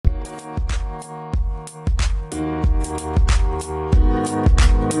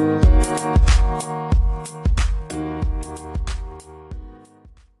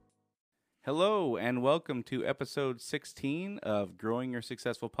welcome to episode 16 of Growing Your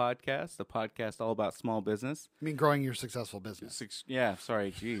Successful Podcast, the podcast all about small business. I mean, growing your successful business. Geez.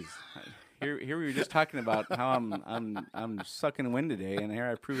 Here we were just talking about how I'm sucking wind today, and here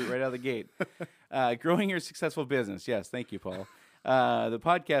I prove it right out of the gate. Growing your successful business. Yes, thank you, Paul. The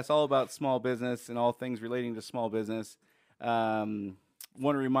podcast all about small business and all things relating to small business.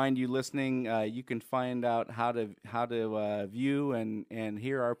 Want to remind you listening, you can find out how to view and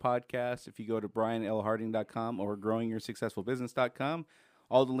hear our podcast if you go to brianlharding.com or growingyoursuccessfulbusiness.com.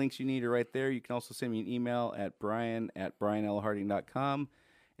 All the links you need are right there. You can also send me an email at brian@brianlharding.com.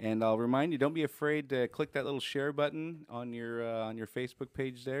 And I'll remind you, don't be afraid to click that little share button on your Facebook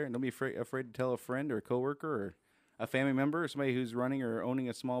page there, and don't be afraid to tell a friend or a coworker or a family member or somebody who's running or owning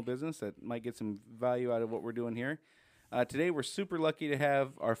a small business that might get some value out of what we're doing here. Today, we're super lucky to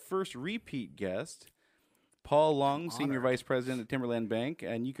have our first repeat guest, Paul Long, Senior Vice President at Timberland Bank.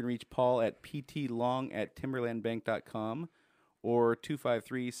 And you can reach Paul at ptlong@timberlandbank.com or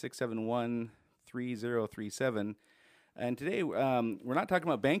 253-671-3037. And today, we're not talking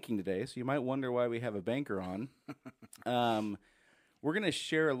about banking today, so you might wonder why we have a banker on. We're going to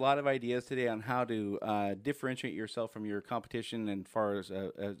share a lot of ideas today on how to differentiate yourself from your competition and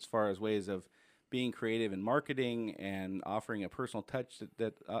as far as ways of being creative in marketing and offering a personal touch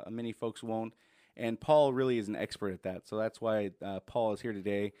that many folks won't. And Paul really is an expert at that. So that's why Paul is here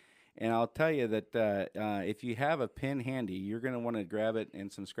today. And I'll tell you that if you have a pen handy, you're going to want to grab it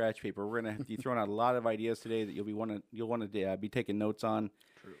and some scratch paper. We're going to be throwing out a lot of ideas today that you'll want to be taking notes on.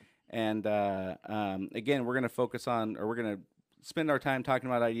 True. And again, we're going to focus on, or we're going to spend our time talking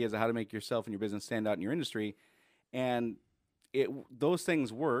about ideas of how to make yourself and your business stand out in your industry. And those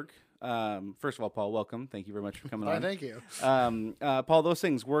things work. First of all, Paul, welcome. Thank you very much for coming on. Thank you. Paul, those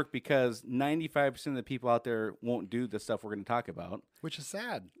things work because 95% of the people out there won't do the stuff we're going to talk about. Which is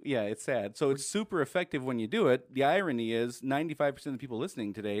sad. Yeah, it's sad. So it's super effective when you do it. The irony is 95% of the people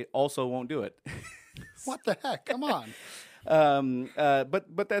listening today also won't do it. What the heck? Come on.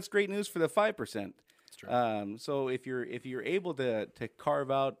 But that's great news for the 5%. That's true. So if you're able to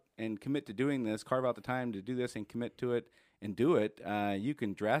carve out and commit to doing this, carve out the time to do this and commit to it, and do it, you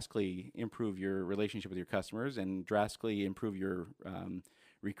can drastically improve your relationship with your customers and drastically improve your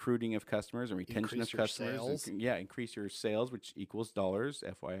recruiting of customers and retention of customers. Increase your sales, which equals dollars,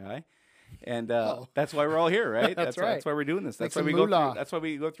 FYI. And that's why we're all here, right? That's right. That's why we're doing this. That's why we go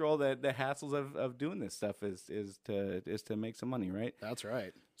through all the hassles of doing this stuff is to make some money, right? That's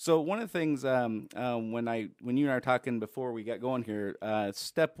right. So one of the things when you and I were talking before we got going here,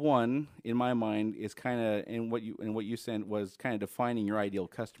 step one in my mind is kind of and what you said was kind of defining your ideal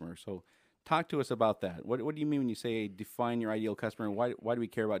customer. So talk to us about that. What do you mean when you say define your ideal customer? Why do we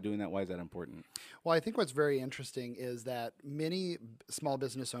care about doing that? Why is that important? Well, I think what's very interesting is that many small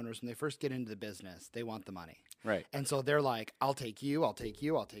business owners, when they first get into the business, they want the money. Right. And so they're like, I'll take you, I'll take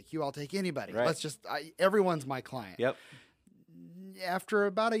you, I'll take you, I'll take anybody. Right. Everyone's my client. Yep. After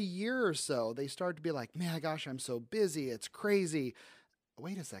about a year or so, they start to be like, man, gosh, I'm so busy. It's crazy.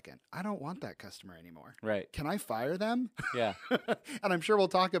 Wait a second. I don't want that customer anymore. Right. Can I fire them? Yeah. And I'm sure we'll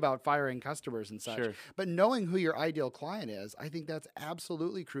talk about firing customers and such. Sure. But knowing who your ideal client is, I think that's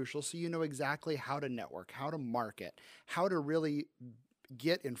absolutely crucial. So you know exactly how to network, how to market, how to really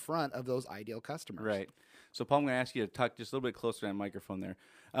get in front of those ideal customers. Right. So, Paul, I'm going to ask you to talk just a little bit closer to that microphone there.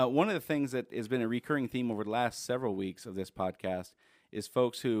 One of the things that has been a recurring theme over the last several weeks of this podcast is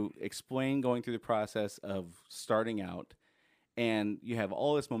folks who explain going through the process of starting out, and you have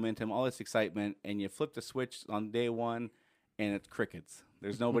all this momentum, all this excitement, and you flip the switch on day one, and it's crickets.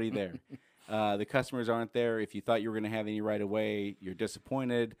 There's nobody there. The customers aren't there. If you thought you were going to have any right away, you're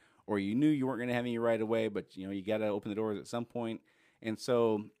disappointed, or you knew you weren't going to have any right away, but you got to open the doors at some point. And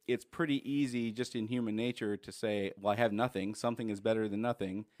so it's pretty easy just in human nature to say, well, I have nothing. Something is better than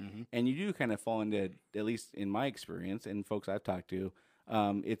nothing. Mm-hmm. And you do kind of fall into, at least in my experience and folks I've talked to,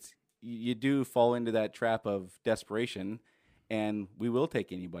 you do fall into that trap of desperation, and we will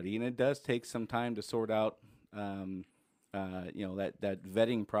take anybody. And it does take some time to sort out, that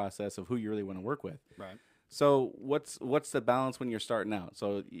vetting process of who you really want to work with. Right. So what's the balance when you're starting out?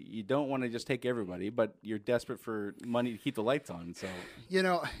 So you don't want to just take everybody, but you're desperate for money to keep the lights on. So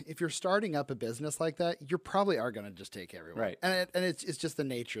if you're starting up a business like that, you probably are going to just take everyone, right? And it's just the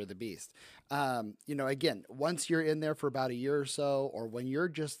nature of the beast. Again, once you're in there for about a year or so, or when you're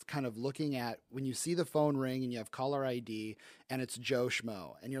just kind of looking at when you see the phone ring and you have caller ID and it's Joe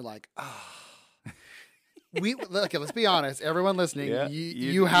Schmo, and you're like, let's be honest. Everyone listening,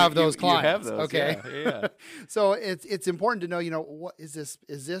 you have those clients. You have those, okay. Yeah. So it's important to know. What is this?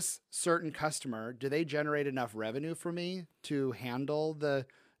 Is this certain customer? Do they generate enough revenue for me to handle the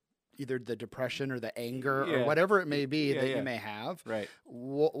either the depression or the anger or Yeah. whatever it may be Yeah, that yeah. you may have. Right.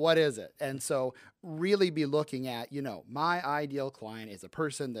 What is it? And so really be looking at, my ideal client is a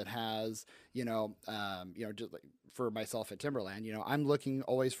person that has, just like for myself at Timberland, I'm looking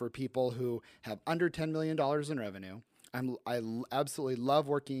always for people who have under $10 million in revenue. Absolutely love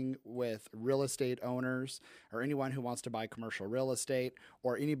working with real estate owners or anyone who wants to buy commercial real estate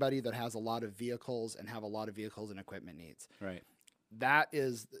or anybody that has a lot of vehicles and have a lot of vehicles and equipment needs. Right. That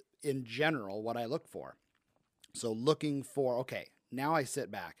is, in general, what I look for. So looking for, okay, now I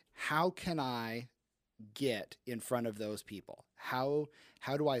sit back. How can I get in front of those people? How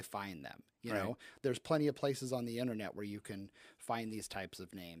do I find them? There's plenty of places on the internet where you can find these types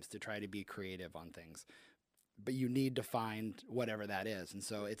of names to try to be creative on things. But you need to find whatever that is. And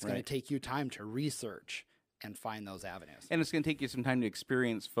so it's going to take you time to research and find those avenues. And it's going to take you some time to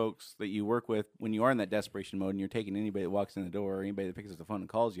experience folks that you work with when you are in that desperation mode and you're taking anybody that walks in the door or anybody that picks up the phone and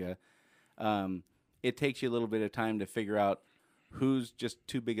calls you. It takes you a little bit of time to figure out who's just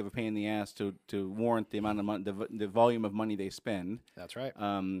too big of a pain in the ass to warrant the amount of money, the volume of money they spend. That's right.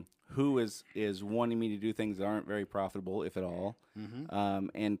 Who is wanting me to do things that aren't very profitable, if at all. Mm-hmm.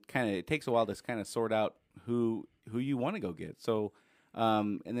 And it takes a while to kind of sort out who you want to go get. So,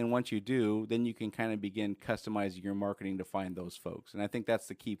 and then once you do, then you can kind of begin customizing your marketing to find those folks. And I think that's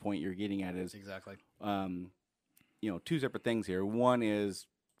the key point you're getting at is exactly. Two separate things here. One is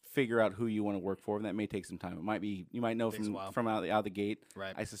figure out who you want to work for, and that may take some time. It might be you might know from out the gate.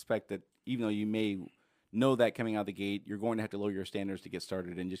 Right. I suspect that even though you may know that coming out the gate, you're going to have to lower your standards to get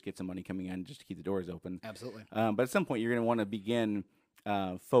started and just get some money coming in just to keep the doors open. Absolutely. But at some point, you're going to want to begin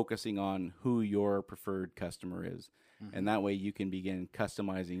focusing on who your preferred customer is. Mm-hmm. And that way you can begin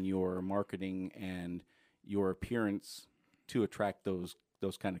customizing your marketing and your appearance to attract those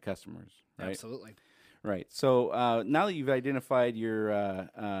kind of customers. Right? Absolutely. Right. So now that you've identified your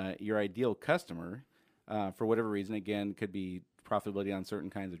ideal customer, for whatever reason, again, could be profitability on certain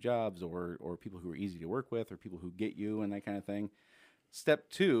kinds of jobs or people who are easy to work with or people who get you and that kind of thing. Step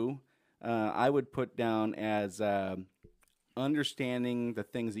 2, I would put down as understanding the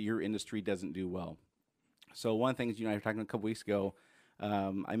things that your industry doesn't do well. So one of the things I were talking a couple weeks ago,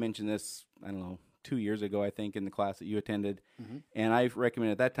 I mentioned this, 2 years ago, I think, in the class that you attended. Mm-hmm. And I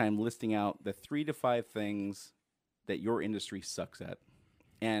recommended at that time listing out the 3 to 5 things that your industry sucks at.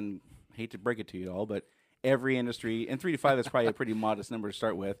 And I hate to break it to you all, but every industry, and 3 to 5 is probably a pretty modest number to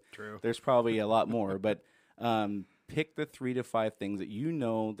start with. True. There's probably a lot more, but pick the 3 to 5 things that you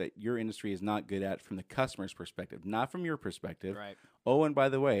know that your industry is not good at from the customer's perspective, not from your perspective. Right. Oh, and by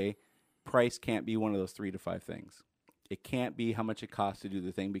the way, price can't be one of those 3 to 5 things. It can't be how much it costs to do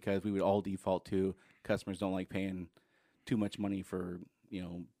the thing because we would all default to customers don't like paying too much money for,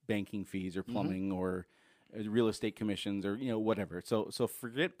 banking fees or plumbing mm-hmm. or real estate commissions or, whatever. So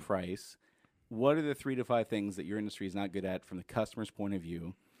forget price. What are the 3 to 5 things that your industry is not good at from the customer's point of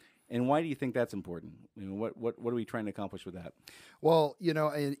view? And why do you think that's important? What are we trying to accomplish with that? Well,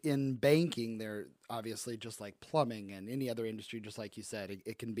 in banking, they're obviously just like plumbing and any other industry, just like you said,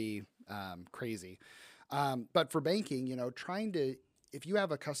 it can be crazy. But for banking, if you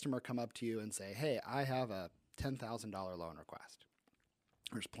have a customer come up to you and say, hey, I have a $10,000 loan request.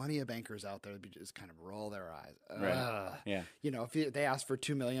 There's plenty of bankers out there that just kind of roll their eyes. Right. Yeah. If they ask for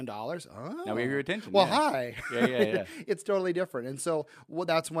 $2 million, now we have your attention. Well, yeah. Hi. Yeah. It's totally different. And so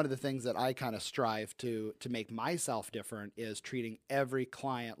that's one of the things that I kind of strive to make myself different is treating every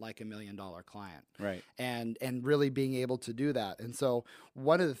client like $1 million client. Right. And really being able to do that. And so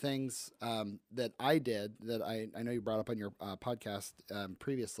one of the things that I did that I know you brought up on your podcast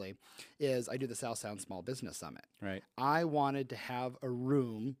previously is I do the South Sound Small Business Summit. Right. I wanted to have a room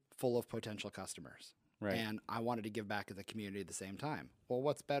full of potential customers. Right. And I wanted to give back to the community at the same time. Well,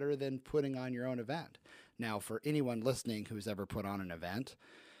 what's better than putting on your own event? Now, for anyone listening who's ever put on an event,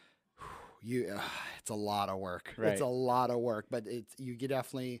 it's a lot of work. Right. It's a lot of work, but you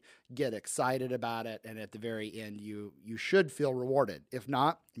definitely get excited about it, and at the very end, you should feel rewarded. If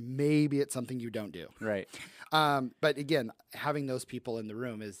not, maybe it's something you don't do. Right. But again, having those people in the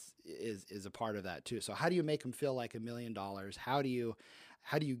room is a part of that too. So how do you make them feel like $1 million? How do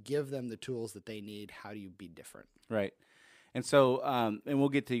you give them the tools that they need? How do you be different? Right. And so, and we'll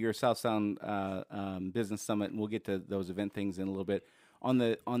get to your South Sound Business Summit, and we'll get to those event things in a little bit. On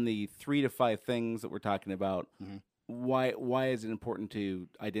the 3 to 5 things that we're talking about, mm-hmm. why is it important to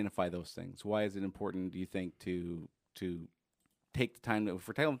identify those things? Why is it important, do you think, to take the time if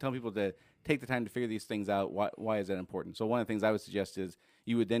we're telling people to take the time to figure these things out? Why is that important? So one of the things I would suggest is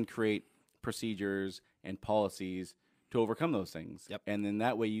you would then create procedures and policies to overcome those things. Yep. And then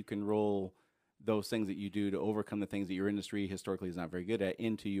that way you can roll those things that you do to overcome the things that your industry historically is not very good at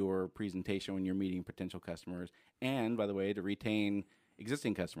into your presentation when you're meeting potential customers, and by the way, to retain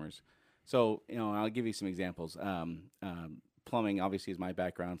existing customers. So, I'll give you some examples. Plumbing obviously is my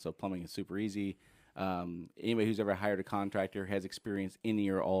background, so plumbing is super easy. Anybody who's ever hired a contractor has experienced any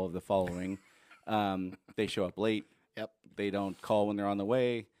or all of the following. They show up late. Yep. They don't call when they're on the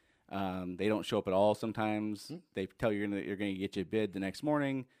way. They don't show up at all sometimes. They tell you you're going to get you a bid the next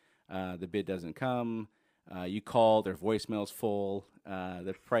morning. The bid doesn't come. You call, their voicemail's full.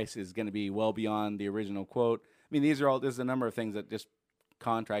 The price is going to be well beyond the original quote. I mean, this is a number of things that just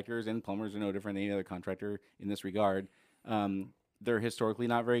contractors and plumbers are no different than any other contractor in this regard. They're historically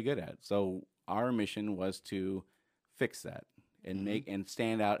not very good at. So our mission was to fix that and make and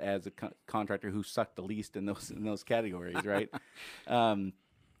stand out as a contractor who sucked the least in those categories, right?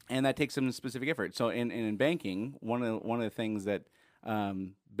 And that takes some specific effort. So in banking, one of the things that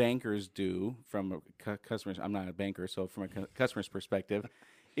bankers do from a customer's, I'm not a banker, so from a customer's perspective,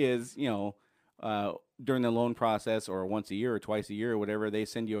 is during the loan process or once a year or twice a year or whatever, they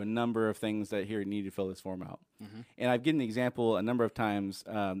send you a number of things that here you need to fill this form out. And I've given the example a number of times.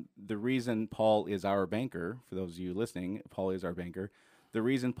 The reason Paul is our banker, for those of you listening, Paul is our banker. The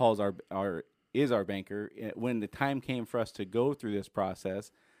reason Paul's is our banker, when the time came for us to go through this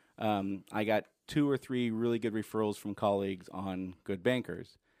process, I got 2 or 3 really good referrals from colleagues on good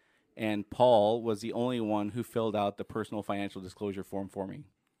bankers. And Paul was the only one who filled out the personal financial disclosure form for me.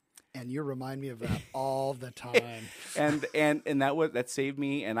 And you remind me of that all the time. and that saved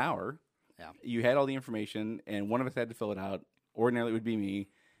me an hour. Yeah. You had all the information, and one of us had to fill it out. Ordinarily, it would be me.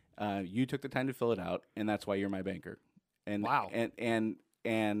 You took the time to fill it out, and that's why you're my banker. And wow.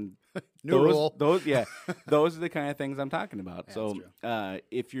 And New rule. Those are the kind of things I'm talking about. Yeah, so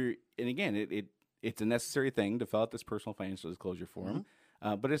if you're, and again, it's a necessary thing to fill out this personal financial disclosure form.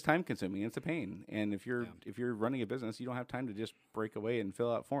 But it's time consuming. It's a pain. And if you're running a business, you don't have time to just break away and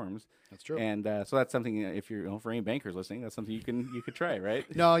fill out forms. That's true. And so that's something, if you're, for any bankers listening, that's something you could try,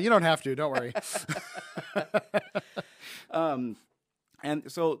 right? No, you don't have to. Don't worry.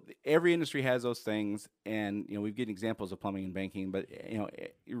 And so every industry has those things, and we've given examples of plumbing and banking, but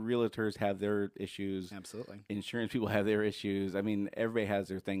realtors have their issues. Absolutely. Insurance people have their issues. I mean, everybody has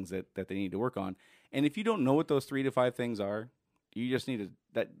their things that they need to work on. And if you don't know what those 3 to 5 things are, you just need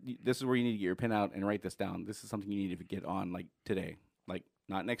this is where you need to get your pen out and write this down. This is something you need to get on like today, like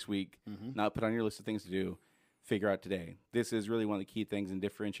not next week, not put on your list of things to do, figure out today. This is really one of the key things in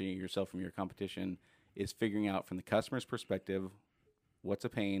differentiating yourself from your competition is figuring out from the customer's perspective, what's a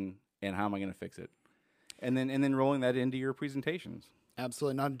pain and how am I going to fix it? And then rolling that into your presentations.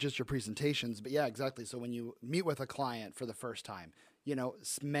 Absolutely. Not just your presentations, but yeah, exactly. So when you meet with a client for the first time,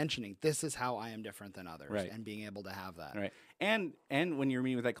 mentioning this is how I am different than others, right, and being able to have that. Right. And when you're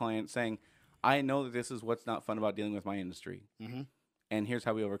meeting with that client saying, I know that this is what's not fun about dealing with my industry. And here's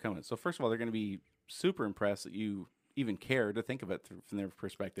how we overcome it. So first of all, they're going to be super impressed that you even care to think of it from their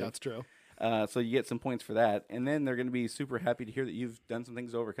perspective. That's true. So you get some points for that. And then they're going to be super happy to hear that you've done some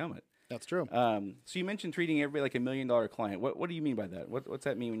things to overcome it. That's true. So you mentioned treating everybody like $1 million client. What do you mean by that? What's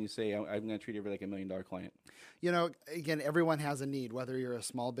that mean when you say I'm going to treat everybody like $1 million client? Again, everyone has a need, whether you're a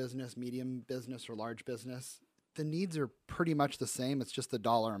small business, medium business, or large business. The needs are pretty much the same. It's just the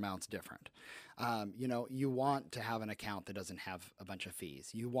dollar amount's different. You want to have an account that doesn't have a bunch of fees.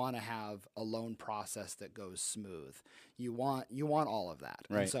 You want to have a loan process that goes smooth. You want all of that.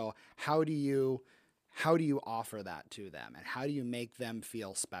 Right. And so how do you offer that to them, and how do you make them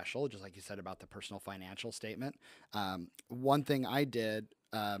feel special? Just like you said about the personal financial statement. One thing I did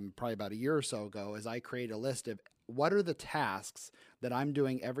probably about a year or so ago is I created a list of what are the tasks that I'm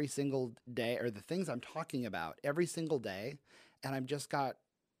doing every single day, or the things I'm talking about every single day, and I've just got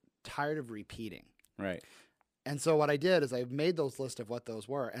tired of repeating. Right. And so what I did is I made those lists of what those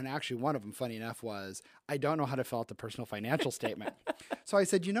were. And actually one of them, funny enough, was I don't know how to fill out the personal financial statement. So I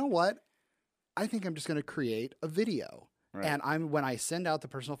said, you know what? I think I'm just going to create a video. Right. And when I send out the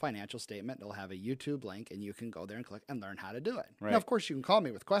personal financial statement, it'll have a YouTube link, and you can go there and click and learn how to do it. Right. Now, of course, you can call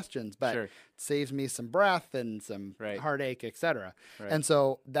me with questions, but it saves me some breath and some heartache, etc. Right. And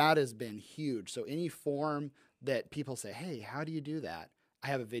so that has been huge. So any form that people say, hey, how do you do that? I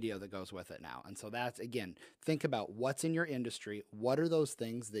have a video that goes with it now. And so that's, again, think about what's in your industry. What are those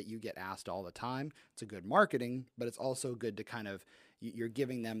things that you get asked all the time? It's a good marketing, but it's also good to kind of, you're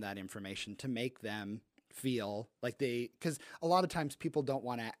giving them that information to make them feel like because a lot of times people don't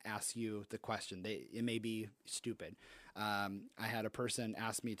want to ask you the question. It may be stupid. I had a person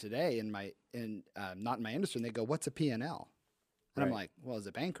ask me today not in my industry, and they go, what's a P&L? And I'm Right. like, well, as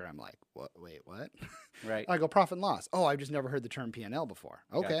a banker, I'm like, what? Wait, what? Right. I go profit and loss. Oh, I've just never heard the term P&L before.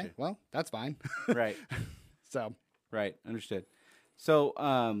 Okay, Gotcha. well, that's fine. Right. So, Right. Understood. So,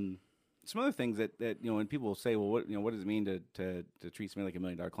 some other things that when people say, well, what does it mean to treat somebody like $1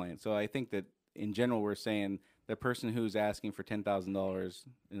 million client? So I think that in general, we're saying the person who's asking for $10,000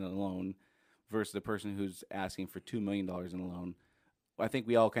 in a loan versus the person who's asking for $2 million in a loan. I think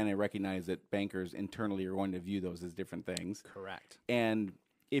we all kind of recognize that bankers internally are going to view those as different things. correct. And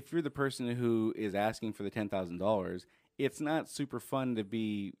if you're the person who is asking for the $10,000, it's not super fun to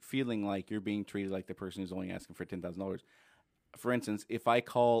be feeling like you're being treated like the person who's only asking for $10,000. For instance, if I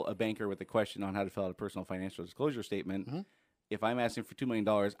call a banker with a question on how to fill out a personal financial disclosure statement, if I'm asking for $2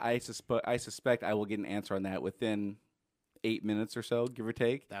 million, I suspect I will get an answer on that within 8 minutes or so, give or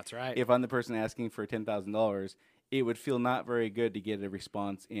take. That's right. If I'm the person asking for $10,000, it would feel not very good to get a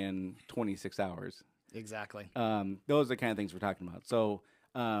response in 26 hours. Exactly. Those are the kind of things we're talking about. So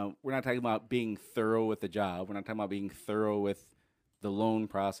we're not talking about being thorough with the job. We're not talking about being thorough with the loan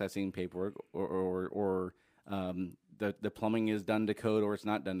processing paperwork or the plumbing is done to code or it's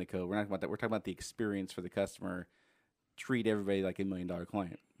not done to code. We're not talking about that. We're talking about the experience for the customer. Treat everybody like $1 million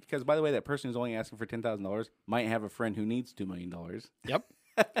client. Because, by the way, that person who's only asking for $10,000 might have a friend who needs $2 million. Yep.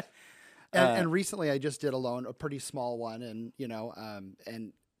 And recently I just did a loan, a pretty small one, and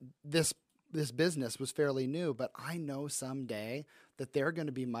and this business was fairly new, but I know someday that they're going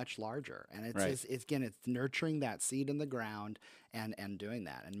to be much larger, and it's nurturing that seed in the ground and doing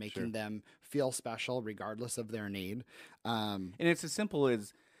that and making them feel special regardless of their need. And it's as simple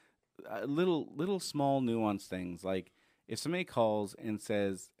as little small nuanced things like if somebody calls and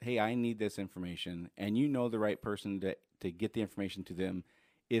says, "Hey, I need this information," and you know the right person to get the information to them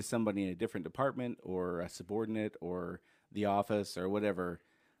is somebody in a different department or a subordinate or the office or whatever,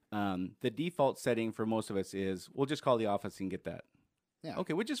 the default setting for most of us is we'll just call the office and get that. Yeah.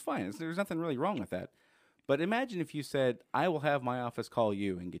 Okay, which is fine. There's nothing really wrong with that. But imagine if you said, I will have my office call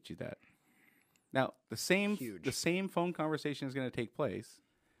you and get you that. Now, the same phone conversation is going to take place,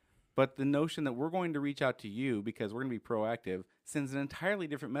 but the notion that we're going to reach out to you because we're going to be proactive sends an entirely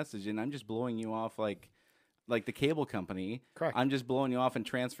different message, and I'm just blowing you off like the cable company. Correct. I'm just blowing you off and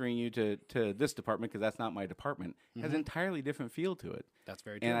transferring you to this department because that's not my department. It has an entirely different feel to it. That's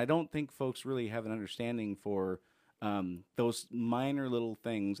very true. And I don't think folks really have an understanding for those minor little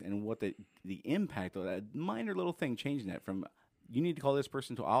things and what the impact of that minor little thing changing that from you need to call this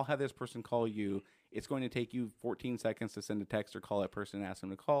person to I'll have this person call you. It's going to take you 14 seconds to send a text or call that person and ask them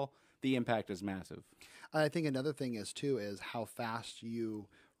to call. The impact is massive. I think another thing is how fast you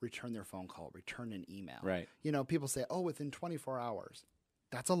return their phone call, return an email. Right. People say, oh, within 24 hours.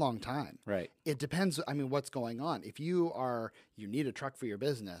 That's a long time. Right. It depends. I mean, what's going on? If you need a truck for your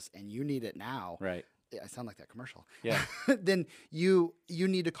business and you need it now. Right. I sound like that commercial. Yeah. Then you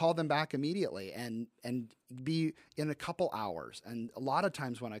need to call them back immediately and be in a couple hours. And a lot of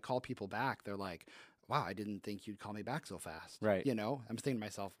times when I call people back, they're like, wow, I didn't think you'd call me back so fast. Right. I'm thinking to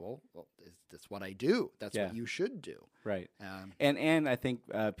myself, well, that's what I do. That's what you should do. Right. And I think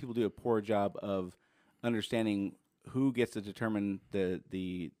people do a poor job of understanding who gets to determine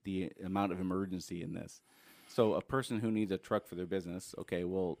the amount of emergency in this. So a person who needs a truck for their business, okay,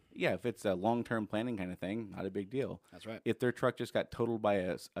 well, yeah, if it's a long-term planning kind of thing, not a big deal. That's right. If their truck just got totaled by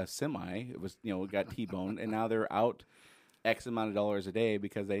a semi, it was, it got T-boned, and now they're out X amount of dollars a day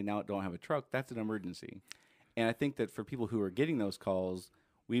because they now don't have a truck, that's an emergency. And I think that for people who are getting those calls,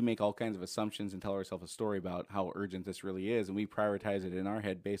 we make all kinds of assumptions and tell ourselves a story about how urgent this really is, and we prioritize it in our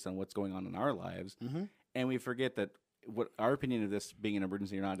head based on what's going on in our lives. Mm-hmm. And we forget that what our opinion of this being an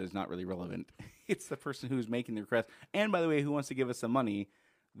emergency or not is not really relevant. It's the person who's making the request. And by the way, who wants to give us some money,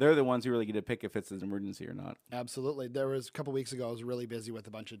 they're the ones who really get to pick if it's an emergency or not. Absolutely. There was a couple weeks ago, I was really busy with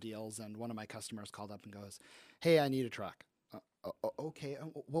a bunch of deals, and one of my customers called up and goes, hey, I need a truck. Okay,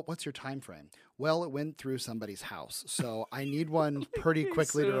 what's your time frame? Well, it went through somebody's house, so I need one pretty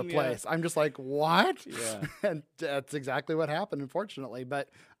quickly to replace. Yeah. I'm just like, what? Yeah. And that's exactly what happened, unfortunately. But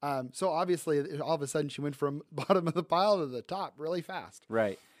so obviously, all of a sudden, she went from bottom of the pile to the top really fast.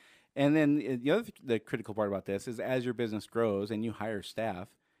 Right. And then the critical part about this is as your business grows and you hire staff,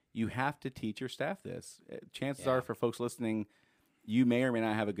 you have to teach your staff this. Chances are for folks listening, you may or may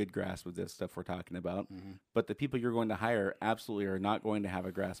not have a good grasp of this stuff we're talking about, but the people you're going to hire absolutely are not going to have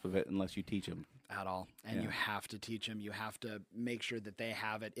a grasp of it unless you teach them. At all. And you have to teach them. You have to make sure that they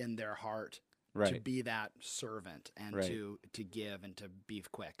have it in their heart right. to be that servant and right. to give and to be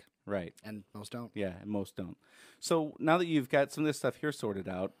quick. Right. And most don't. Yeah, and most don't. So now that you've got some of this stuff here sorted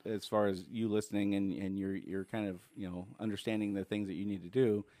out, as far as you listening and you're kind of, understanding the things that you need to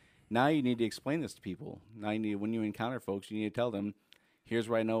do, Now you need to explain this to people. Now when you encounter folks, you need to tell them, here's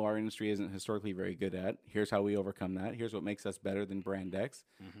what I know our industry isn't historically very good at. Here's how we overcome that. Here's what makes us better than brand X.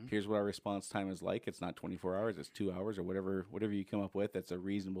 Here's what our response time is like. It's not 24 hours, it's 2 hours or whatever you come up with that's a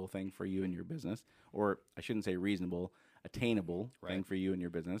reasonable thing for you and your business. Or I shouldn't say reasonable, attainable thing for you and your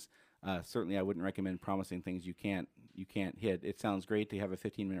business. Certainly I wouldn't recommend promising things you can't hit. It sounds great to have a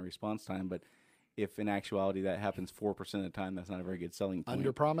 15-minute response time, but if in actuality that happens 4% of the time, that's not a very good selling point.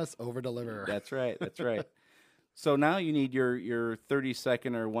 Under promise, over deliver. That's right. That's right. So now you need your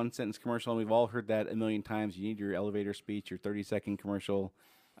 30-second or one-sentence commercial, and we've all heard that a million times. You need your elevator speech, your 30-second commercial.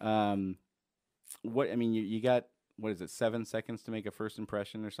 You got, what is it, 7 seconds to make a first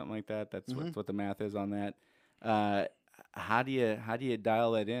impression or something like that? That's what the math is on that. How do you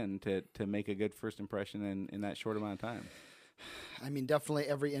dial that in to make a good first impression in that short amount of time? I mean, definitely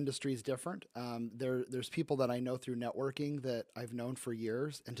every industry is different. There's people that I know through networking that I've known for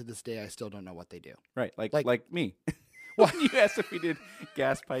years, and to this day, I still don't know what they do. Right, like me. Well, you asked if we did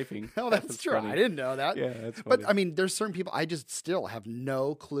gas piping. Oh, that's true. Funny. I didn't know that. Yeah, that's funny. But I mean, there's certain people I just still have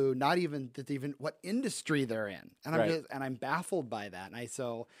no clue, not even what industry they're in, and I'm baffled by that. And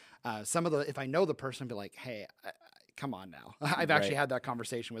if I know the person, I'd be like, hey. Come on now. I've actually had that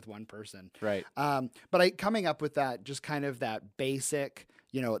conversation with one person. Right. But coming up with that, just kind of that basic,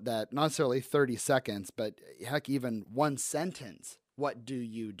 that not necessarily 30 seconds, but heck, even one sentence. What do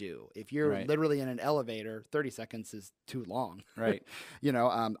you do? If you're literally in an elevator, 30 seconds is too long. Right.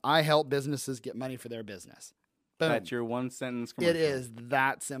 I help businesses get money for their business. Boom. That's your one sentence commercial. It is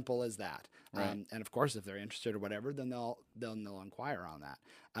that simple as that. Right. And of course, if they're interested or whatever, then they'll inquire on that.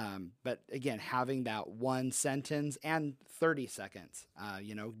 But again, having that one sentence and 30 seconds,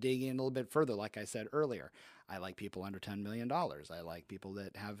 digging in a little bit further, like I said earlier, I like people under $10 million. I like people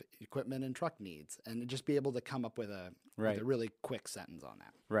that have equipment and truck needs, and just be able to come up with a really quick sentence on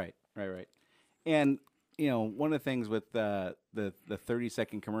that. Right. And one of the things with the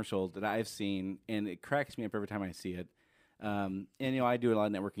 30-second commercial that I've seen, and it cracks me up every time I see it. And I do a lot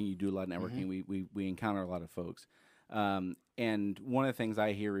of networking. You do a lot of networking. We encounter a lot of folks. And one of the things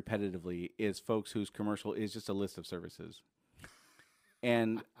I hear repetitively is folks whose commercial is just a list of services.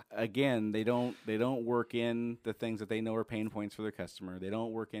 And again, they don't work in the things that they know are pain points for their customer. They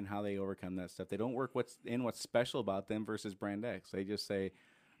don't work in how they overcome that stuff. They don't work what's special about them versus brand X. They just say,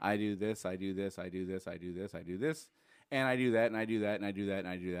 I do this, I do this, I do this, I do this, I do this, and I do that, and I do that, and I do that, and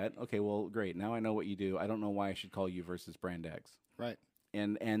I do that. Okay, well, great. Now I know what you do. I don't know why I should call you versus brand X. Right.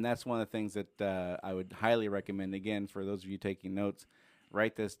 And that's one of the things that I would highly recommend, again, for those of you taking notes,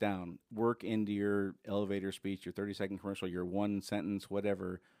 write this down. Work into your elevator speech, your 30-second commercial, your one sentence,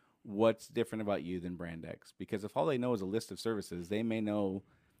 whatever, what's different about you than brand X. Because if all they know is a list of services, they may know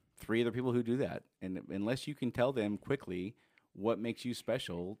 3 other people who do that. And unless you can tell them quickly what makes you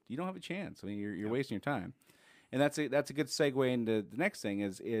special, you don't have a chance. I mean, you're wasting your time. And that's a good segue into the next thing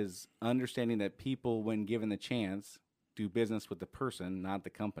is understanding that people, when given the chance, do business with the person, not the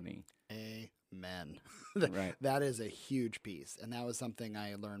company. Amen. Right. That is a huge piece. And that was something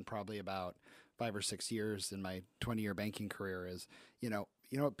I learned probably about 5 or 6 years in my 20-year banking career is,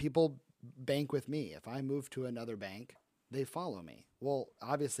 people bank with me. If I move to another bank, they follow me. Well,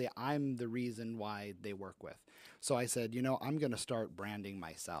 obviously, I'm the reason why they work with. So I said, I'm going to start branding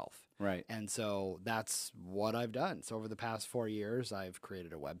myself. Right. And so that's what I've done. So over the past 4 years, I've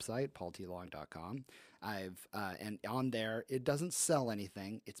created a website, paultlong.com. And on there, it doesn't sell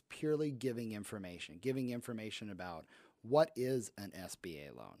anything. It's purely giving information about what is an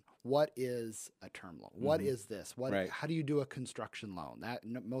SBA loan? What is a term loan? What is this? How do you do a construction loan?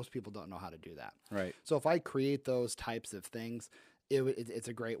 Most people don't know how to do that. Right. So if I create those types of things, it's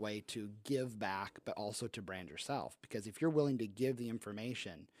a great way to give back, but also to brand yourself. Because if you're willing to give the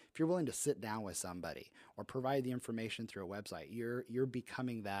information, if you're willing to sit down with somebody or provide the information through a website, you're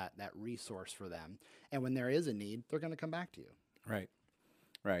becoming that resource for them. And when there is a need, they're going to come back to you.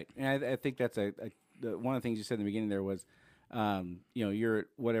 Right. And I think that's one of the things you said in the beginning there was, you're at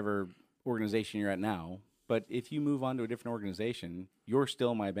whatever organization you're at now, but if you move on to a different organization, you're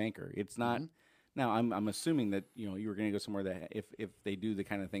still my banker. It's not. Now, I'm assuming that you were going to go somewhere that if they do the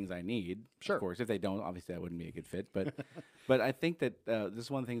kind of things I need, sure. Of course. If they don't, obviously that wouldn't be a good fit. But but I think that this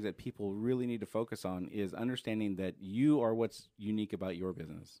is one of the things that people really need to focus on is understanding that you are what's unique about your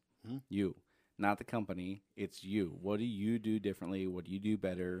business. You, not the company. It's you. What do you do differently? What do you do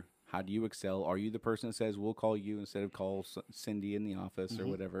better? How do you excel? Are you the person that says we'll call you instead of call Cindy in the office or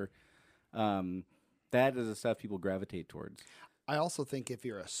whatever? That is the stuff people gravitate towards. I also think if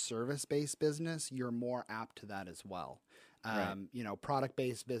you're a service-based business, you're more apt to that as well. Right. You know,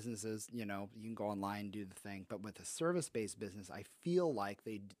 product-based businesses, you know, you can go online and do the thing, but with a service-based business, I feel like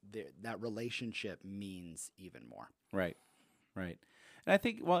that relationship means even more. Right. Right. And I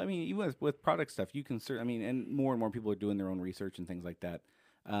think, well, I mean, even with product stuff, you can I mean, and more people are doing their own research and things like that.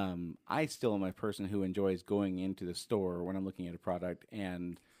 I still am a person who enjoys going into the store when I'm looking at a product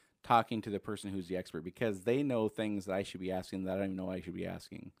and talking to the person who's the expert, because they know things that I should be asking that I don't even know I should be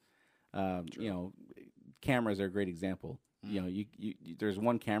asking. You know, cameras are a great example. You know, you there's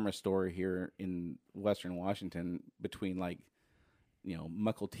one camera store here in Western Washington between, like, you know,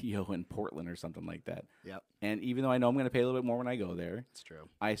 Mukilteo and Portland or something like that. Yep, And even though I know I'm going to pay a little bit more when I go there, it's true.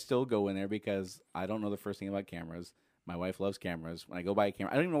 I still go in there because I don't know the first thing about cameras. My wife loves cameras. When I go buy a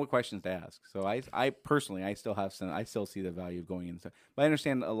camera, I don't even know what questions to ask. So I personally, I still see the value of going in. But I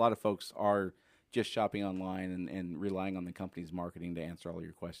understand a lot of folks are just shopping online and relying on the company's marketing to answer all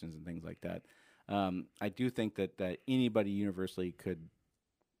your questions and things like that. I do think that anybody universally could,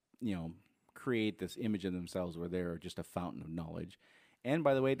 you know, create this image of themselves where they're just a fountain of knowledge. And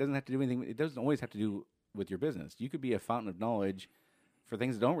by the way, it doesn't have to do anything. It doesn't always have to do with your business. You could be a fountain of knowledge for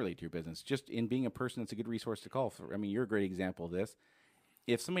things that don't relate to your business, just in being a person that's a good resource to call for. I mean, you're a great example of this.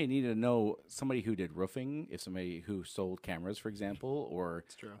 If somebody needed to know somebody who did roofing, if somebody who sold cameras, for example, or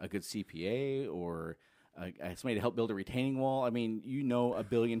a good CPA, or somebody to help build a retaining wall, I mean, you know a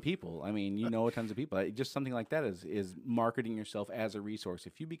billion people. I mean, you know tons of people. Just something like that is marketing yourself as a resource.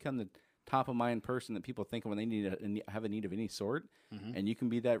 If you become the top of mind person that people think of when they have a need of any sort, and you can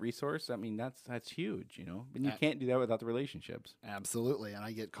be that resource, I mean, that's huge, you know. And you can't do that without the relationships. Absolutely, and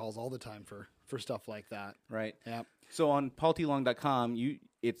I get calls all the time for stuff like that. Right. Yeah. So on paultlong.com,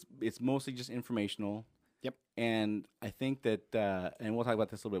 it's mostly just informational. Yep. And I think that, and we'll talk about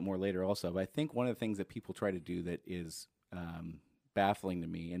this a little bit more later also, but I think one of the things that people try to do that is baffling to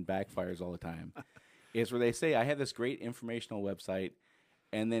me and backfires all the time is where they say, I have this great informational website,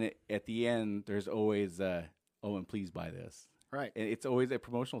 and then at the end, there's always, oh, and please buy this. Right. And it's always a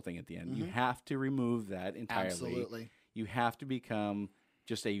promotional thing at the end. You have to remove that entirely. Absolutely. You have to become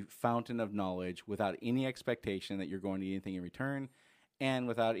just a fountain of knowledge without any expectation that you're going to get anything in return, and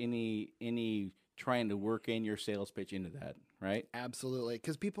without any trying to work in your sales pitch into that, right? Absolutely,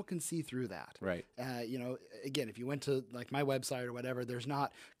 because people can see through that. Right. You know, again, if you went to like my website or whatever, there's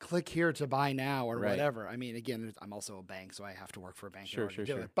not click here to buy now or whatever. I mean, again, I'm also a bank, so I have to work for a bank in order to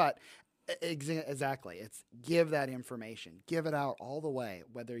do it. But exactly, it's give that information, give it out all the way.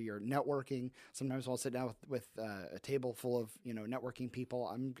 Whether you're networking, sometimes I'll sit down with a table full of, you know, networking people.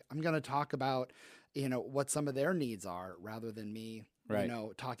 I'm going to talk about, you know, what some of their needs are rather than me. Right. You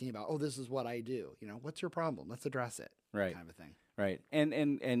know, talking about, oh, this is what I do. You know, what's your problem? Let's address it. Right. Kind of a thing. Right.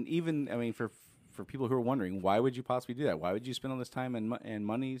 And even, I mean, for people who are wondering, why would you possibly do that? Why would you spend all this time and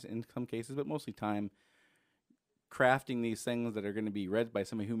monies in some cases, but mostly time crafting these things that are going to be read by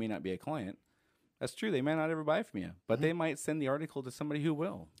somebody who may not be a client? That's true. They may not ever buy from you, but they might send the article to somebody who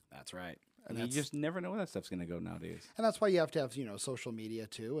will. That's right. And you just never know where that stuff's going to go nowadays. And that's why you have to have, you know, social media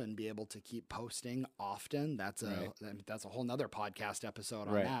too, and be able to keep posting often. That's a whole nother podcast episode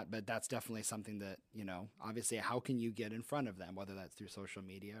on that. But that's definitely something that, you know, obviously, how can you get in front of them, whether that's through social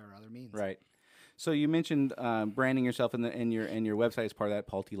media or other means? Right. So you mentioned branding yourself, and your website is part of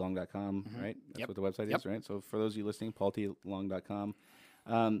that, paultlong.com, right? That's what the website is, right? So for those of you listening, paultlong.com.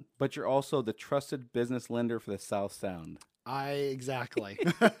 But you're also the trusted business lender for the South Sound. Exactly.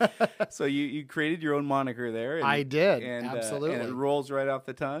 So you created your own moniker there. And, I did, and, absolutely. And it rolls right off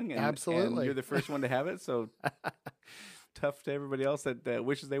the tongue. And, absolutely. And you're the first one to have it, so tough to everybody else that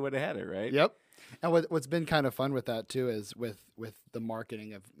wishes they would have had it, right? Yep. And what's been kind of fun with that too is with the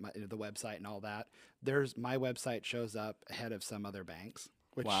marketing of the website and all that, my website shows up ahead of some other banks.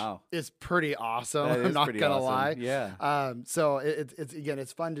 Which is pretty awesome. I'm not gonna lie. Yeah. So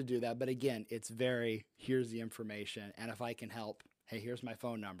it's fun to do that, but again, it's here's the information, and if I can help, hey, here's my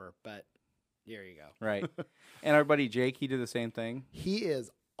phone number. But here you go. Right. And our buddy Jake, he did the same thing. He is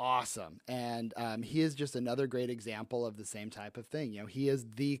awesome, and he is just another great example of the same type of thing. You know, he is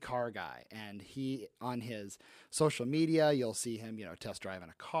the car guy, and he on his social media, you'll see him, you know, test driving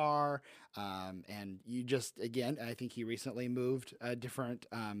a car, and you just, again, I think he recently moved different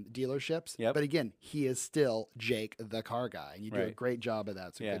dealerships. Yep. But again, he is still Jake the car guy, and you do a great job of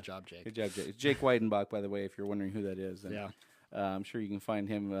that. So good job, Jake. Good job, Jake. It's Jake Weidenbach, by the way, if you're wondering who that is. And, yeah. I'm sure you can find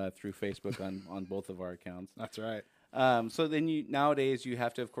him through Facebook on both of our accounts. That's right. So then nowadays you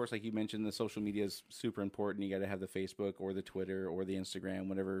have to, of course, like you mentioned, the social media is super important. You got to have the Facebook or the Twitter or the Instagram,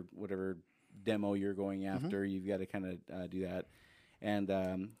 whatever demo you're going after. You've got to kind of do that, and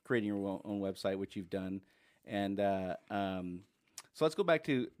creating your own website, which you've done. And so let's go back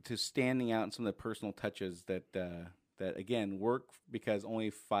to standing out and some of the personal touches that that again work because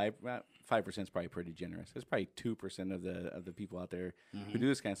only 5% is probably pretty generous. There's probably 2% of the people out there who do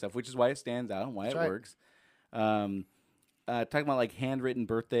this kind of stuff, which is why it stands out and why it works. Talking about like handwritten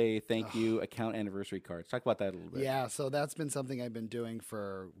birthday thank you account anniversary cards. Talk about that a little bit. Yeah, so that's been something I've been doing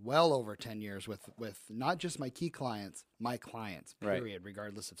for well over 10 years with not just my key clients, my clients, period,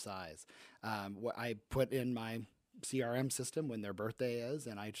 regardless of size. What I put in my CRM system when their birthday is,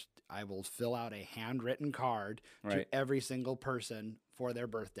 and I will fill out a handwritten card to every single person for their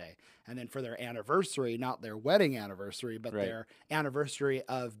birthday. And then for their anniversary, not their wedding anniversary, but their anniversary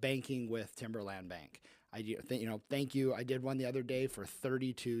of banking with Timberland Bank. Thank you. I did one the other day for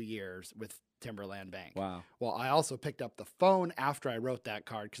 32 years with Timberland Bank. Wow. Well, I also picked up the phone after I wrote that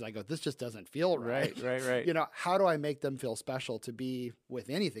card because I go, this just doesn't feel right. Right. You know, how do I make them feel special? To be with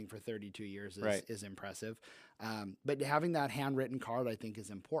anything for 32 years is impressive. But having that handwritten card, I think, is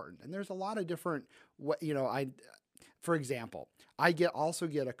important. And there's a lot of different, for example, I also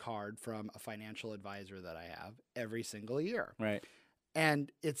get a card from a financial advisor that I have every single year. Right.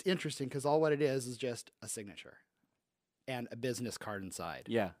 And it's interesting because all what it is just a signature and a business card inside.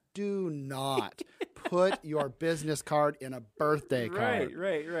 Yeah. Do not put your business card in a birthday card.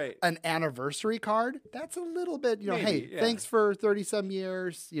 Right. An anniversary card, that's a little bit, thanks for 30-some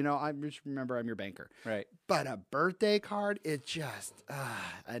years. I just remember I'm your banker. Right. But a birthday card, it just,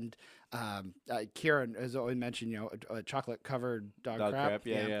 Kieran has always mentioned, a chocolate covered dog crap.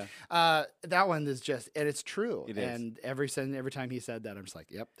 Yeah. That one is just, and it's true. It is. And every time he said that, I'm just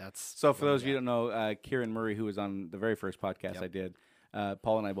like, yep, that's. So for those of you who don't know, Kieran Murray, who was on the very first podcast I did,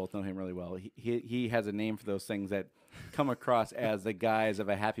 Paul and I both know him really well. He has a name for those things that come across as the guise of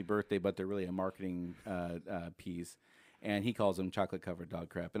a happy birthday, but they're really a marketing piece. And he calls them chocolate covered dog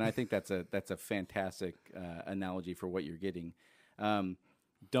crap. And I think that's a fantastic analogy for what you're getting.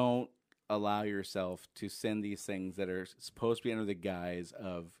 Don't allow yourself to send these things that are supposed to be under the guise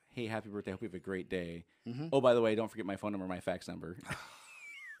of, hey, happy birthday, hope you have a great day. Mm-hmm. Oh, by the way, don't forget my phone number, my fax number.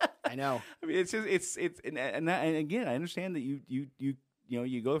 I know. I mean, and again, I understand that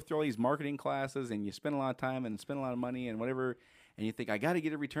you go through all these marketing classes and you spend a lot of time and spend a lot of money and whatever, and you think, I got to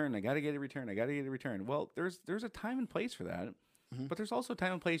get a return. Well, there's a time and place for that, but there's also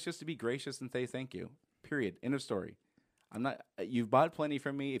time and place just to be gracious and say thank you. Period. End of story. You've bought plenty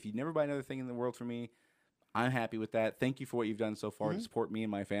from me. If you never buy another thing in the world from me, I'm happy with that. Thank you for what you've done so far to support me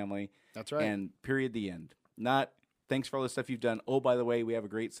and my family. That's right. And period, the end. Not thanks for all the stuff you've done. Oh, by the way, we have a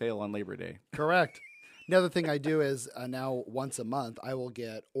great sale on Labor Day. Correct. Another thing I do is now once a month, I will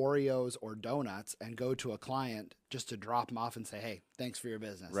get Oreos or donuts and go to a client just to drop them off and say, hey, thanks for your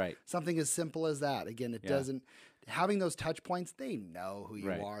business. Right. Something as simple as that. Again, it doesn't, having those touch points, they know who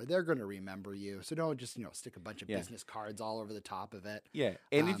you are. They're going to remember you. So don't just, stick a bunch of business cards all over the top of it. Yeah.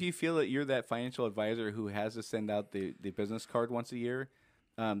 And if you feel that you're that financial advisor who has to send out the business card once a year,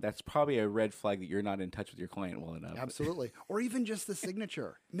 that's probably a red flag that you're not in touch with your client well enough. Absolutely. Or even just the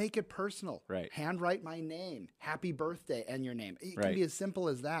signature. Make it personal. Right. Handwrite my name. Happy birthday and your name. It can be as simple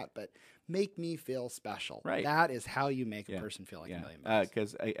as that, but make me feel special. Right. That is how you make a person feel like $1 million.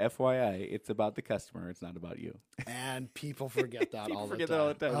 Because FYI, it's about the customer. It's not about you. And people forget that all the time. Forget that all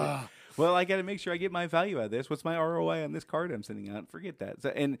the time. Well, I got to make sure I get my value out of this. What's my ROI on this card I'm sending out? Forget that. So,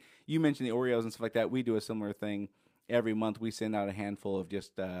 and you mentioned the Oreos and stuff like that. We do a similar thing. Every month we send out a handful of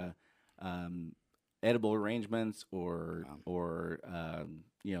just edible arrangements or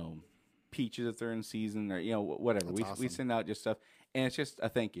peaches if they're in season or whatever. We send out just stuff, and it's just a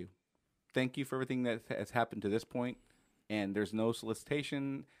thank you. Thank you for everything that has happened to this point, and there's no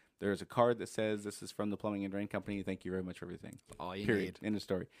solicitation. There's a card that says this is from the Plumbing and Drain Company. Thank you very much for everything. All you Period. need. End of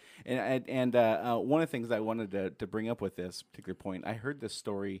story. And one of the things I wanted to bring up with this particular point, I heard this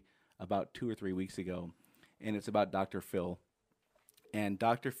story about 2 or 3 weeks ago. And it's about Dr. Phil. And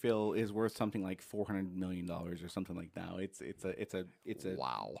Dr. Phil is worth something like $400 million or something like that. It's a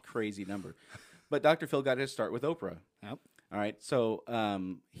wow, crazy number. But Dr. Phil got his start with Oprah. Yep. All right. So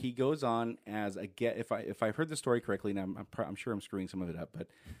he goes on as a guest. If I've heard the story correctly, and I'm sure I'm screwing some of it up,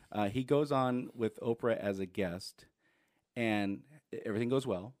 but he goes on with Oprah as a guest, and everything goes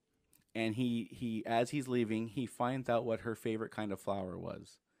well. And he as he's leaving, he finds out what her favorite kind of flower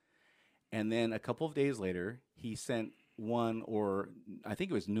was. And then a couple of days later, he sent one, or I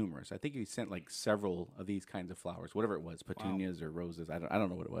think it was numerous. I think he sent like several of these kinds of flowers, whatever it was, petunias or roses. I don't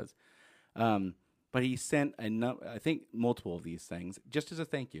know what it was. But he sent I think multiple of these things just as a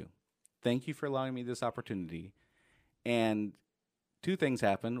thank you. Thank you for allowing me this opportunity. And 2 things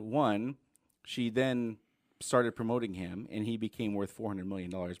happened. One, she then started promoting him, and he became worth $400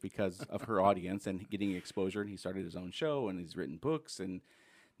 million because of her audience and getting exposure. And he started his own show, and he's written books, and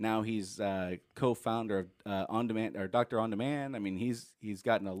Now he's co-founder of On Demand or Doctor On Demand. I mean, he's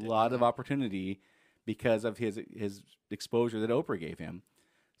gotten a lot of opportunity because of his exposure that Oprah gave him.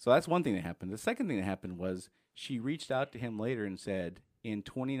 So that's one thing that happened. The second thing that happened was she reached out to him later and said, in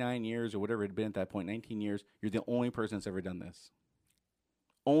 29 years or whatever it had been at that point, 19 years, you're the only person that's ever done this.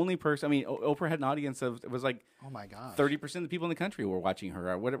 Only person. I mean, Oprah had an audience of, it was like, oh my gosh, 30% of the people in the country were watching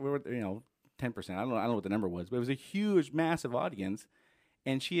her, or whatever, 10%. I don't know what the number was, but it was a huge, massive audience.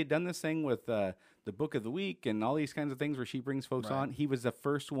 And she had done this thing with the Book of the Week and all these kinds of things where she brings folks on. He was the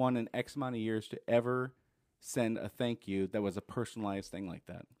first one in X amount of years to ever send a thank you that was a personalized thing like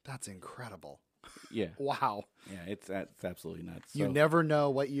that. That's incredible. Yeah. Wow. Yeah, it's absolutely nuts. You never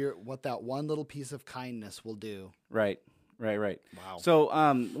know what that one little piece of kindness will do. Right. Wow. So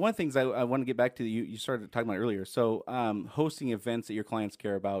one of the things I want to get back to, you started talking about earlier. So hosting events that your clients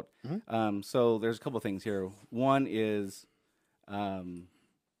care about. Mm-hmm. So there's a couple of things here. One is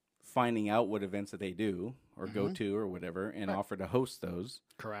finding out what events that they do or go to or whatever and offer to host those.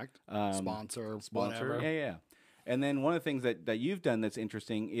 Correct. Sponsor, whatever. Yeah. And then one of the things that you've done that's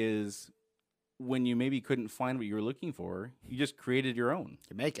interesting is when you maybe couldn't find what you were looking for, you just created your own.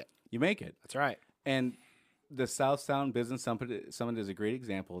 You make it. That's right. And the South Sound Business Summit is a great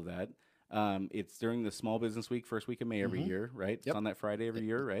example of that. It's during the Small Business Week, first week of May every year, right? It's on that Friday every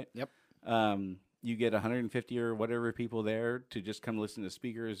year, right? Yep. You get 150 or whatever people there to just come listen to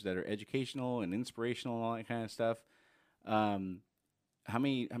speakers that are educational and inspirational and all that kind of stuff. How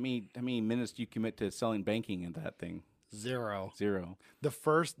many minutes do you commit to selling banking into that thing? Zero. The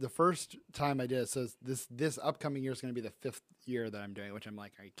first time I did it, so this upcoming year is going to be the 5th year that I'm doing it, which I'm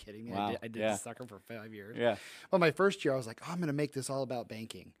like, are you kidding me? Wow. I did this sucker for 5 years. Yeah. Well, my first year, I was like, I'm going to make this all about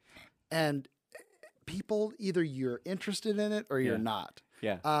banking. And people, either you're interested in it or you're not.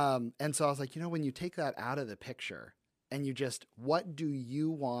 Yeah. And so I was like, when you take that out of the picture and you just, what do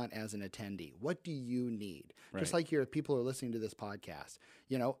you want as an attendee? What do you need? Right. Just like people are listening to this podcast,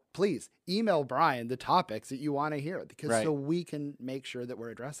 please email Brian the topics that you want to hear because so we can make sure that we're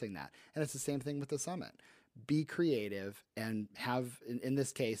addressing that. And it's the same thing with the summit. Be creative and have, in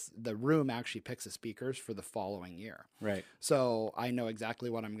this case, the room actually picks the speakers for the following year. Right. So I know exactly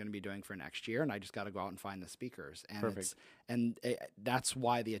what I'm going to be doing for next year, and I just got to go out and find the speakers. And Perfect. That's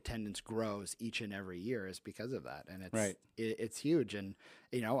why the attendance grows each and every year is because of that. And it's huge. And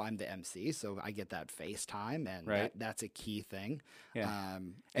I'm the MC, so I get that face time, and that's a key thing. Yeah.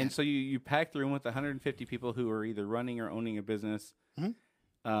 And so you pack the room with 150 people who are either running or owning a business.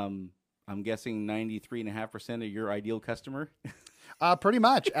 Mm-hmm. I'm guessing 93.5% of your ideal customer. Pretty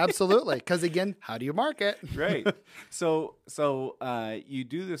much, absolutely. Because again, how do you market? Right. So you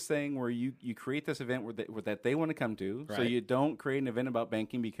do this thing where you create this event that they want to come to. Right. So you don't create an event about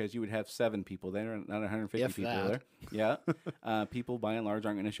banking because you would have 7 people there, not 150 people there. Yeah. People by and large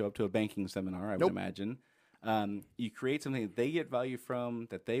aren't going to show up to a banking seminar, I would imagine. You create something that they get value from,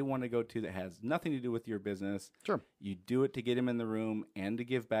 that they want to go to, that has nothing to do with your business. Sure. You do it to get them in the room and to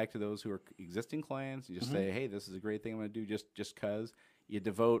give back to those who are existing clients. You just say, hey, this is a great thing I'm going to do just because. You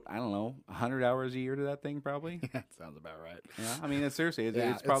devote, 100 hours a year to that thing probably. That sounds about right. Yeah, I mean, seriously,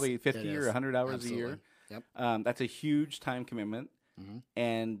 it's probably 50 or 100 hours a year. Yep. That's a huge time commitment,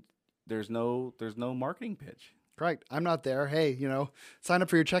 and there's no marketing pitch. Correct. I'm not there. Hey, sign up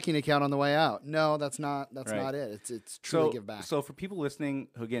for your checking account on the way out. No, that's not it. It's truly give back. So for people listening,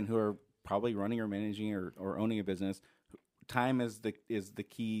 who are probably running or managing or owning a business, time is the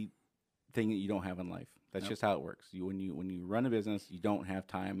key thing that you don't have in life. That's just how it works. When you run a business, you don't have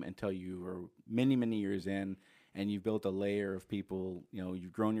time until you are many, many years in, and you've built a layer of people.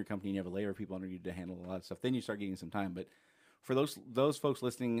 You've grown your company, and you have a layer of people under you to handle a lot of stuff. Then you start getting some time, but for those folks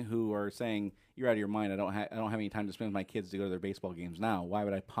listening who are saying, you're out of your mind, I don't have any time to spend with my kids to go to their baseball games now. Why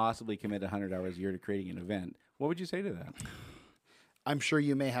would I possibly commit 100 hours a year to creating an event? What would you say to that? I'm sure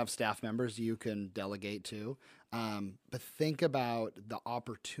you may have staff members you can delegate to, but think about the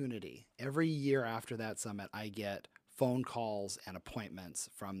opportunity. Every year after that summit, I get phone calls and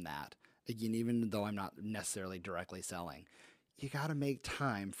appointments from that. Again, even though I'm not necessarily directly selling, you got to make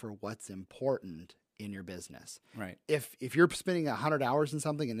time for what's important in your business. Right. If you're spending 100 hours in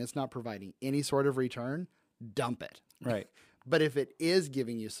something and it's not providing any sort of return, dump it. Right. But if it is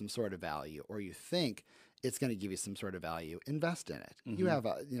giving you some sort of value, or you think it's going to give you some sort of value, invest in it. Mm-hmm. You have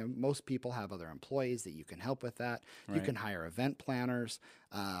most people have other employees that you can help with that. Right. You can hire event planners.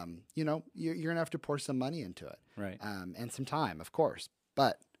 You're going to have to pour some money into it. Right. And some time, of course,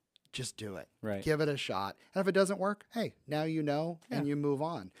 but just do it. Right. Give it a shot. And if it doesn't work, hey, now and you move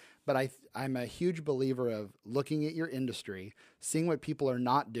on. But I'm a huge believer of looking at your industry, seeing what people are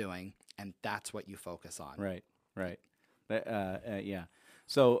not doing, and that's what you focus on. Right. Yeah.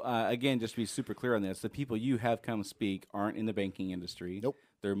 So again, just to be super clear on this, the people you have come speak aren't in the banking industry. Nope.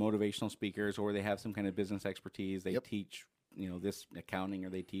 They're motivational speakers, or they have some kind of business expertise. They Yep. teach, this accounting, or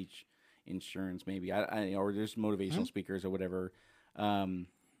they teach insurance, maybe. Or there's motivational speakers or whatever.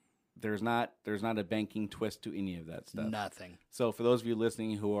 There's not a banking twist to any of that stuff. Nothing. So for those of you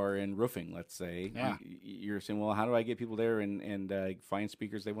listening who are in roofing, let's say, Yeah. you're saying, well, how do I get people there and find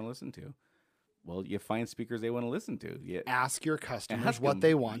speakers they want to listen to? Well, you find speakers they want to listen to. You Ask your customers ask what them.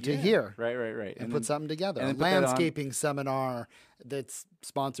 they want to Yeah. hear. Right. And put something together. and A then put that on. landscaping seminar that's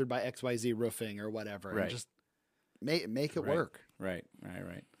sponsored by XYZ Roofing or whatever. Right. And just make it Right. work. Right.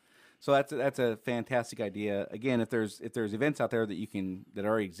 So that's a fantastic idea. Again, if there's events out there that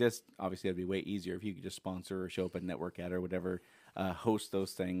already exist, obviously that'd be way easier if you could just sponsor or show up at Network at or whatever, host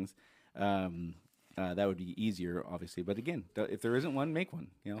those things. That would be easier, obviously. But again, if there isn't one, make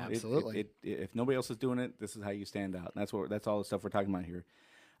one. Absolutely. If nobody else is doing it, this is how you stand out. And that's all the stuff we're talking about here.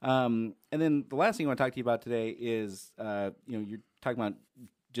 And then the last thing I want to talk to you about today is, you're talking about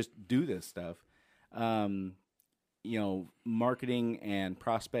just do this stuff. Marketing and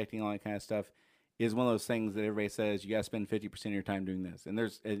prospecting, all that kind of stuff is one of those things that everybody says you got to spend 50% of your time doing this. And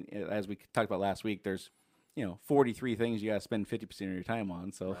as we talked about last week, there's 43 things you got to spend 50% of your time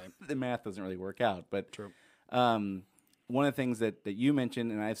on. So the math doesn't really work out. But True. One of the things that you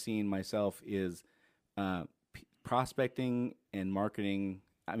mentioned and I've seen myself is prospecting and marketing.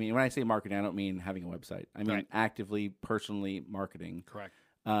 I mean, when I say marketing, I don't mean having a website. I mean actively, personally marketing. Correct.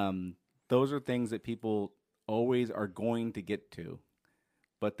 Those are things that people always are going to get to,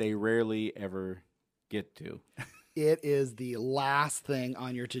 but they rarely ever get to. It is the last thing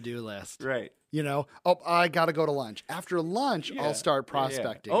on your to-do list. Right. I got to go to lunch. After lunch, I'll start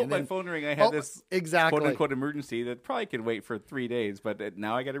prospecting. Oh, And my then- phone ring. I had this exactly. quote-unquote emergency that probably could wait for 3 days, but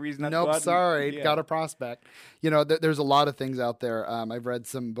now I got a reason not to go out. Nope, and- sorry, yeah. got to prospect. There's a lot of things out there. I've read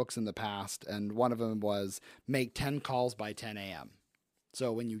some books in the past, and one of them was make 10 calls by 10 a.m.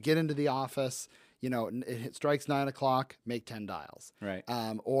 So when you get into the office, it strikes 9 o'clock, make 10 dials. Right.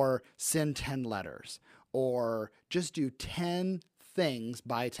 Or send 10 letters, or just do 10 things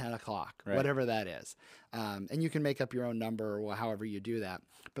by 10 o'clock, Right. whatever that is. And you can make up your own number or however you do that.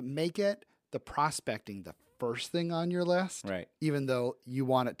 But make it the prospecting the first thing on your list, Right. even though you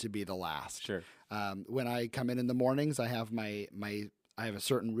want it to be the last. Sure. When I come in the mornings, I have I have a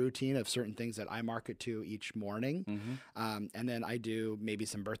certain routine of certain things that I market to each morning. Mm-hmm. And then I do maybe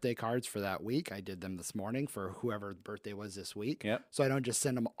some birthday cards for that week. I did them this morning for whoever birthday was this week. Yep. So I don't just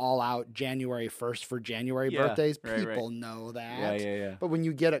send them all out January 1st for January Yeah, birthdays. right, People know that. Yeah. But when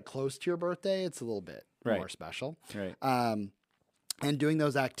you get it close to your birthday, it's a little bit Right. more special. Right. And doing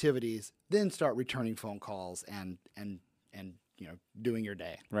those activities, then start returning phone calls and doing your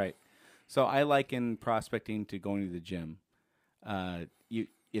day. Right. So I liken prospecting to going to the gym.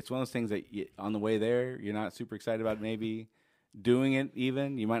 It's one of those things that on the way there, you're not super excited about maybe doing it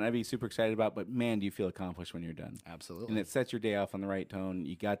even. You might not be super excited about, but man, do you feel accomplished when you're done. Absolutely. And it sets your day off on the right tone.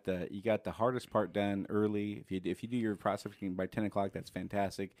 You got the hardest part done early. If you do your prospecting by 10 o'clock, that's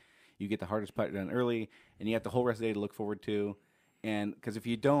fantastic. You get the hardest part done early, and you have the whole rest of the day to look forward to. And because if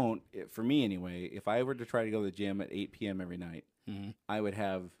you don't, for me anyway, if I were to try to go to the gym at 8 p.m. every night, I would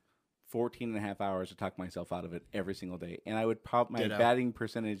have 14 and a half hours to talk myself out of it every single day. And I would my Ditto. batting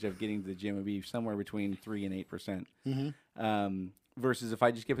percentage of getting to the gym would be somewhere between 3 and 8%. Versus if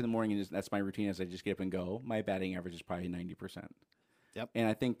I just get up in the morning and that's my routine as I just get up and go, my batting average is probably 90%. Yep. And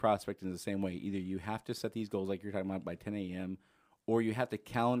I think prospecting is the same way. Either you have to set these goals like you're talking about by 10 a.m., or you have to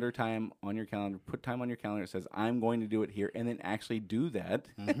calendar time on your calendar, put time on your calendar that says, I'm going to do it here, and then actually do that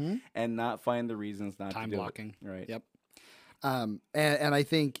and not find the reasons not Time to do blocking. it. Right. Yep. And I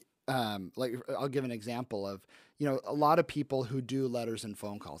think, I'll give an example of, a lot of people who do letters and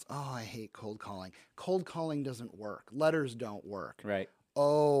phone calls. Oh, I hate cold calling. Cold calling doesn't work. Letters don't work. Right.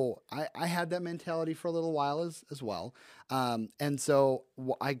 Oh, I had that mentality for a little while as well. And so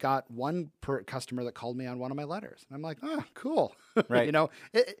I got one customer that called me on one of my letters. And I'm like, oh, cool. Right.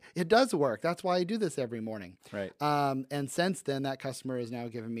 It does work. That's why I do this every morning. Right. And since then, that customer has now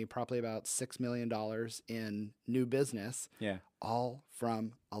given me probably about $6 million in new business, Yeah. all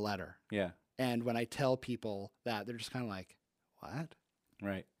from a letter. Yeah. And when I tell people that, they're just kind of like, what?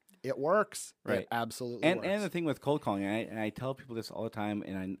 Right. It works. Right. It absolutely And works. the thing with cold calling, and I tell people this all the time,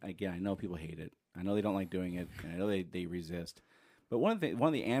 and I know people hate it. I know they don't like doing it, and I know they resist. But one of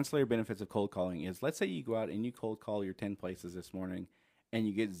the ancillary benefits of cold calling is, let's say you go out and you cold call your 10 places this morning, and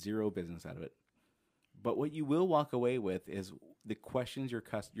you get zero business out of it. But what you will walk away with is the questions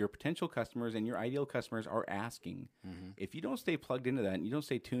your potential customers and your ideal customers are asking. If you don't stay plugged into that and you don't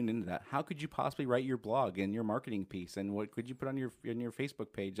stay tuned into that, how could you possibly write your blog and your marketing piece and what could you put on your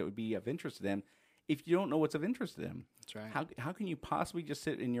Facebook page that would be of interest to them if you don't know what's of interest to them? That's right. How can you possibly just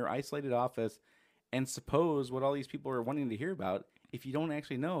sit in your isolated office and suppose what all these people are wanting to hear about if you don't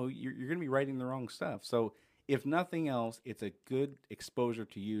actually know? You're going to be writing the wrong stuff. So if nothing else, it's a good exposure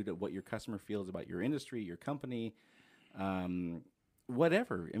to you to what your customer feels about your industry, your company,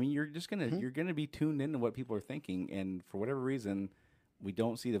 whatever. I mean, you're just you're gonna be tuned into what people are thinking, and for whatever reason, we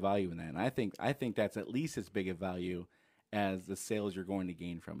don't see the value in that. And I think that's at least as big a value as the sales you're going to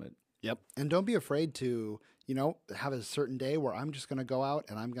gain from it. Yep. And don't be afraid to, have a certain day where I'm just going to go out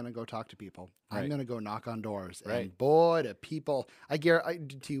and I'm going to go talk to people. Right. I'm going to go knock on doors. Right. And boy, do people, I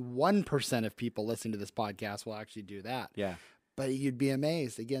guarantee 1% of people listening to this podcast will actually do that. Yeah. But you'd be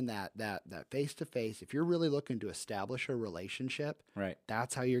amazed, again, that face-to-face, if you're really looking to establish a relationship, Right.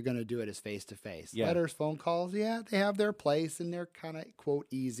 that's how you're going to do it, is face-to-face. Yeah. Letters, phone calls, yeah, they have their place and they're kind of, quote,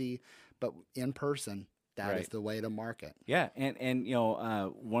 easy. But in person, that is the way to market. Yeah, and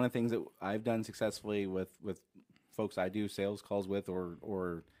one of the things that I've done successfully with folks I do sales calls with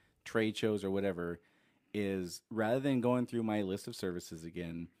or trade shows or whatever is, rather than going through my list of services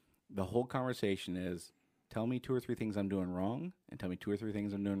again, the whole conversation is, tell me 2 or 3 things I'm doing wrong and tell me 2 or 3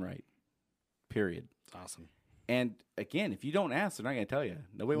 things I'm doing right. Period. That's awesome. And again, if you don't ask, they're not going to tell you.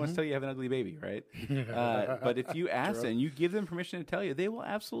 Nobody wants to tell you have an ugly baby, right? But if you ask and you give them permission to tell you, they will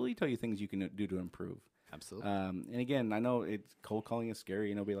absolutely tell you things you can do to improve. Absolutely. And again, I know cold calling is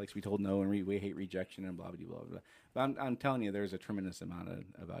scary. Nobody likes to be told no, and we hate rejection and blah, blah, blah, blah. But I'm telling you, there's a tremendous amount of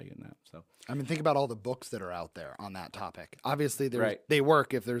value in that. So, I mean, think about all the books that are out there on that topic. Obviously, Right. they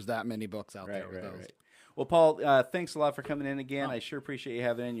work if there's that many books out there. With Right, those. right. Well, Paul, thanks a lot for coming in again. I sure appreciate you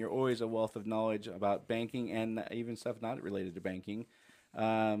having in. You're always a wealth of knowledge about banking and even stuff not related to banking.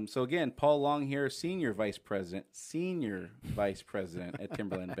 So again, Paul Long here, Senior Vice President at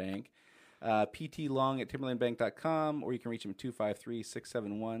Timberland Bank. ptlong@timberlandbank.com, or you can reach him at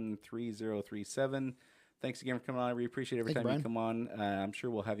 253-671-3037. Thanks again for coming on. I really appreciate it every time you come on. I'm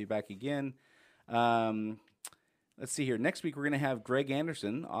sure we'll have you back again. Let's see here. Next week, we're going to have Greg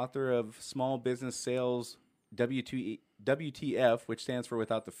Anderson, author of Small Business Sales WTF, which stands for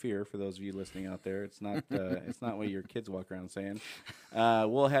Without the Fear, for those of you listening out there. It's not it's not what your kids walk around saying.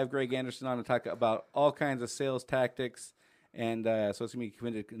 We'll have Greg Anderson on to talk about all kinds of sales tactics. And so it's going to be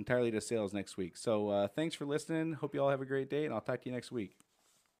committed entirely to sales next week. So thanks for listening. Hope you all have a great day, and I'll talk to you next week.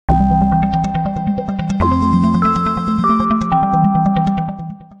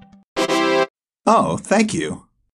 Oh, thank you.